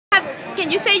can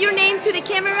you say your name to the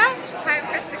camera? Hi, I'm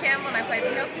Christa Campbell and I play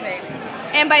the Milkmaid.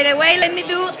 And by the way, let me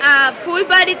do a full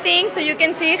body thing so you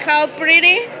can see how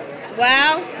pretty.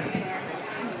 Wow.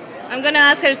 I'm gonna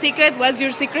ask her secret. What's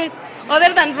your secret?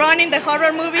 Other than running the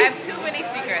horror movies? I have too many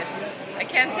secrets. I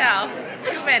can't tell.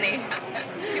 Too many.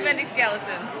 Too many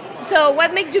skeletons. So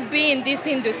what makes you be in this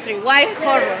industry? Why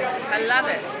horror? I love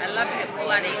it. I love to get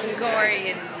bloody and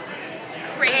gory and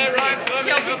crazy and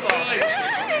kill people.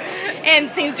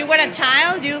 And since you were a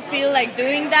child, you feel like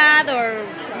doing that, or?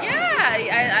 Yeah,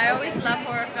 I always love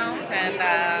horror films and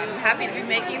I'm happy to be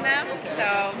making them. So.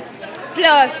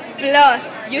 Plus,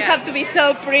 you have to be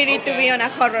so pretty to be on a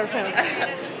horror film. Yeah,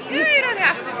 you don't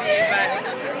have to be, but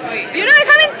sweet. You know, I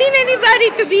haven't seen anybody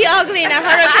to be ugly in a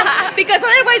horror film because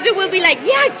otherwise you will be like,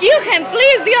 yeah, kill him,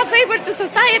 please do a favor to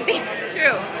society.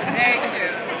 True, very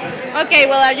true. Okay,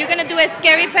 well, are you gonna do a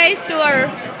scary face to our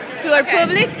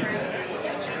public?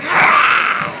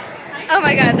 Oh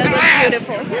my God, that was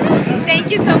beautiful. Thank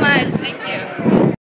you so much.